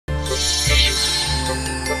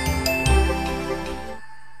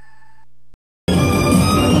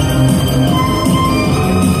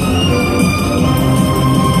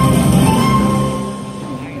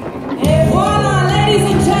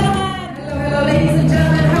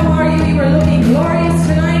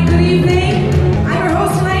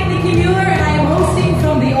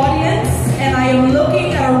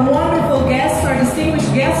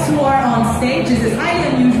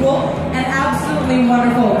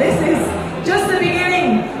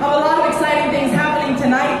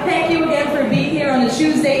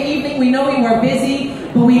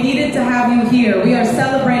but we needed to have you here. We are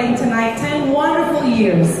celebrating tonight 10 wonderful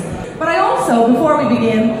years. But I also, before we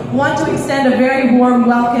begin, want to extend a very warm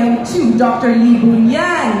welcome to Dr. Lee Boon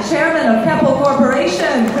Yang, Chairman of Keppel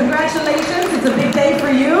Corporation. Congratulations, it's a big day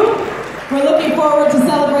for you. We're looking forward to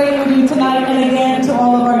celebrating with you tonight and again to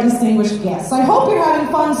all of our distinguished guests. I hope you're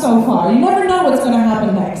having fun so far. You never know what's going to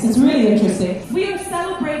happen next. It's really interesting. We are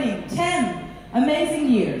celebrating 10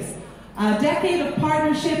 amazing years. A decade of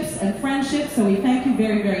partnerships and friendships, so we thank you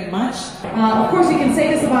very, very much. Of course, you can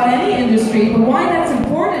say this about any industry, but why that's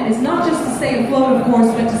important is not just to stay afloat, of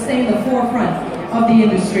course, but to stay in the forefront of the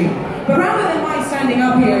industry. But rather than my standing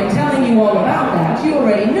up here and telling you all about that, you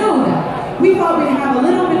already know that. We thought we'd have a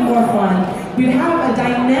little bit more fun. We'd have a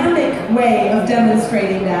dynamic way of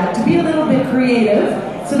demonstrating that, to be a little bit creative.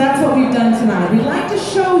 So that's what we've done tonight. We'd like to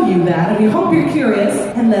show you that, and we hope you're curious,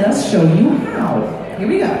 and let us show you how. Here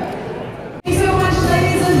we go. Thank you so much,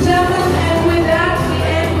 ladies and gentlemen, and with that, we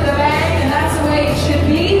end with a bang, and that's the way it should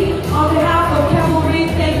be. On behalf of Keppel REIT,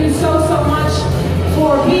 thank you so, so much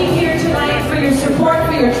for being here tonight, for your support,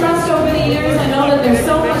 for your trust.